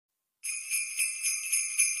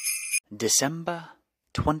December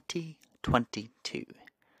 2022.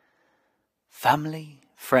 Family,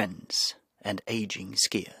 friends, and aging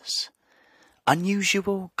skiers.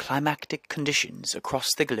 Unusual climactic conditions across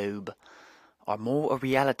the globe are more a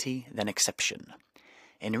reality than exception.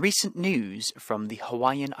 In recent news from the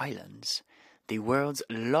Hawaiian Islands, the world's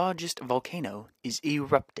largest volcano is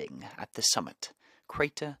erupting at the summit,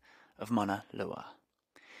 crater of Mauna Loa.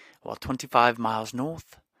 While 25 miles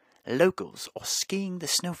north, locals are skiing the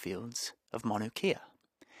snowfields of Mauna Kea.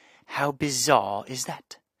 How bizarre is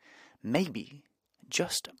that? Maybe,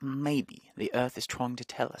 just maybe, the Earth is trying to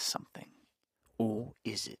tell us something. Or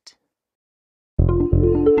is it?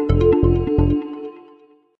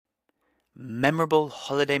 Memorable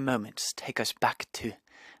holiday moments take us back to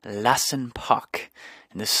Lassen Park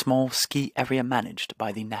in the small ski area managed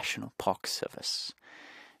by the National Park Service.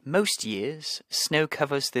 Most years, snow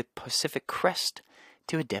covers the Pacific crest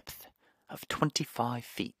to a depth of 25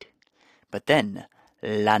 feet. But then,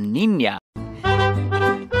 La Niña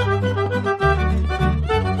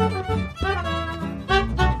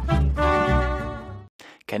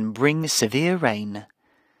can bring severe rain,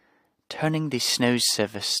 turning the snow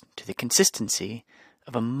surface to the consistency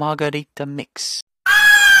of a margarita mix.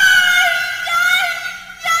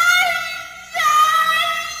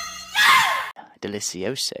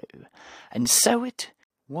 Delicioso. And so it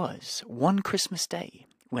was one Christmas day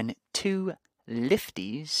when two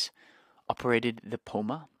lifties operated the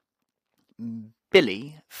Poma.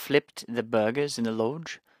 Billy flipped the burgers in the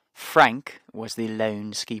lodge. Frank was the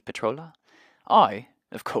lone ski patroller. I,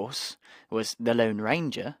 of course, was the Lone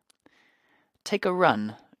Ranger. Take a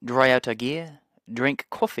run, dry out our gear, drink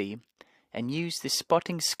coffee, and use the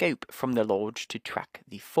spotting scope from the lodge to track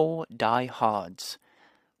the four diehards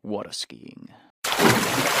water skiing.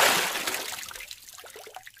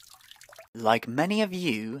 Like many of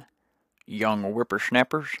you, young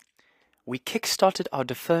whippersnappers, we kick-started our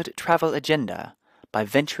deferred travel agenda by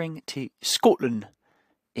venturing to Scotland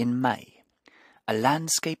in May. A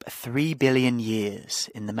landscape 3 billion years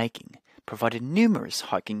in the making provided numerous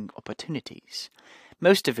hiking opportunities,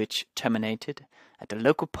 most of which terminated at a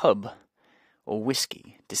local pub or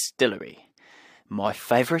whiskey distillery. My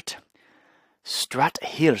favourite,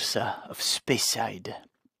 Strathhirsa of Speyside.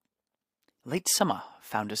 Late summer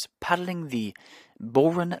found us paddling the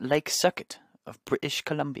Boran Lake Circuit of British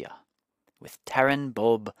Columbia with Taryn,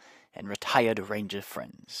 Bob, and retired ranger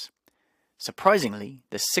friends. Surprisingly,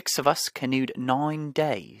 the 6 of us canoed 9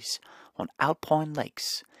 days on alpine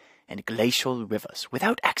lakes and glacial rivers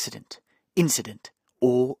without accident, incident,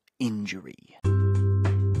 or injury.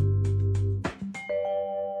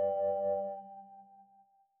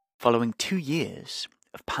 Following 2 years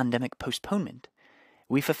of pandemic postponement,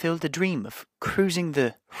 we fulfilled the dream of cruising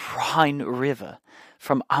the Rhine River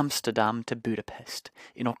from Amsterdam to Budapest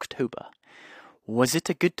in October. Was it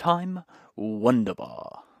a good time?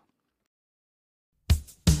 Wunderbar.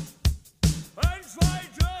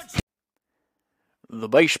 The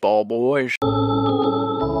baseball boys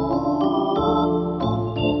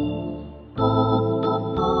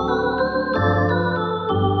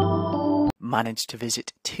managed to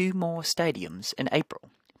visit 2 more stadiums in April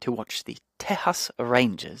to watch the Texas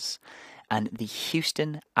Rangers and the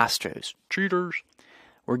Houston Astros. Cheaters!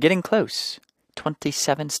 We're getting close.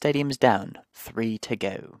 27 stadiums down, 3 to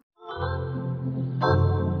go.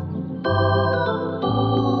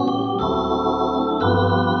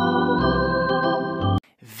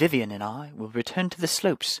 Vivian and I will return to the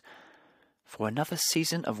slopes for another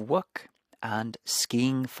season of work and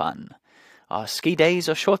skiing fun. Our ski days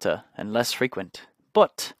are shorter and less frequent,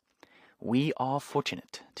 but we are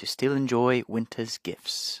fortunate to still enjoy winter's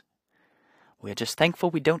gifts. We are just thankful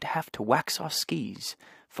we don't have to wax our skis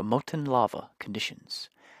for molten lava conditions.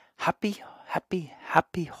 Happy, happy,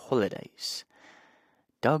 happy holidays.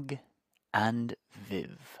 Doug and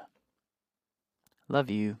Viv. Love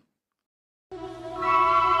you.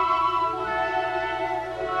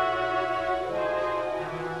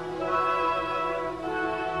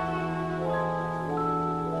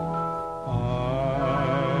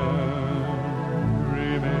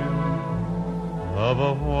 Of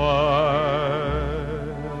a white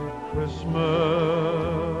Christmas,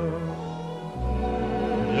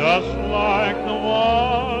 just like the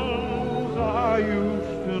ones I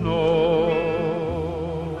used to know,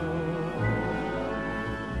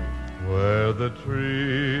 where the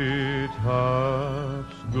treetops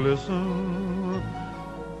glisten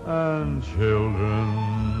and children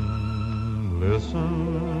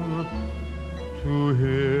listen to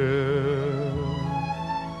hear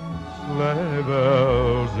sleigh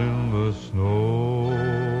bells in the snow.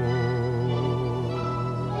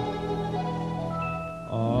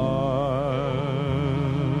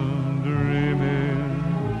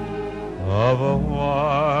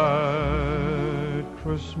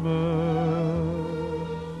 Christmas.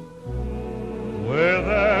 With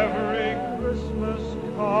every Christmas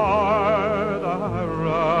card I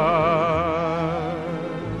write,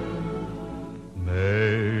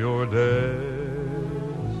 may your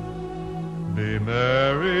days be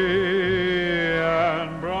merry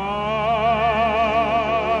and bright,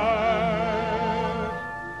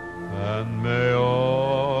 and may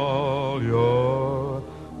all your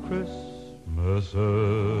Christmases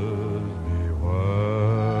be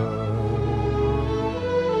white.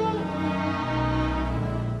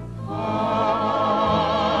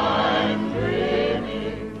 I'm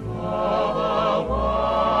dreaming of a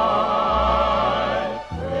white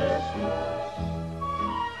Christmas,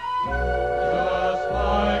 just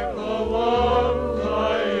like the ones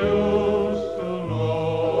I used to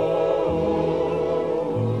know,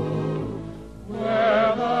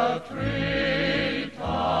 where the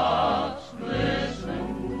treetops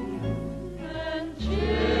glisten and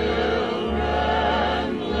children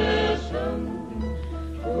listen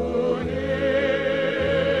to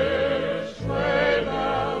hear sleigh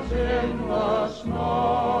bells in the snow.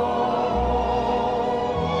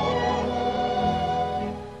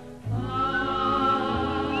 I'm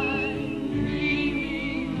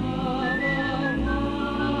dreaming of a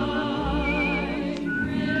white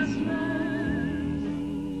Christmas.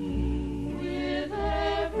 With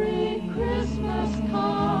every Christmas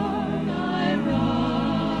card I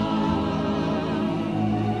write,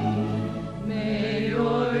 may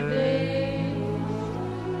your days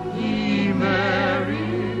be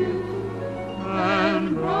merry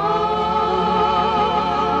and bright,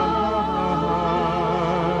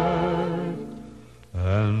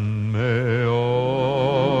 and may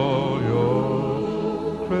all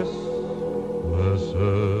your Christmases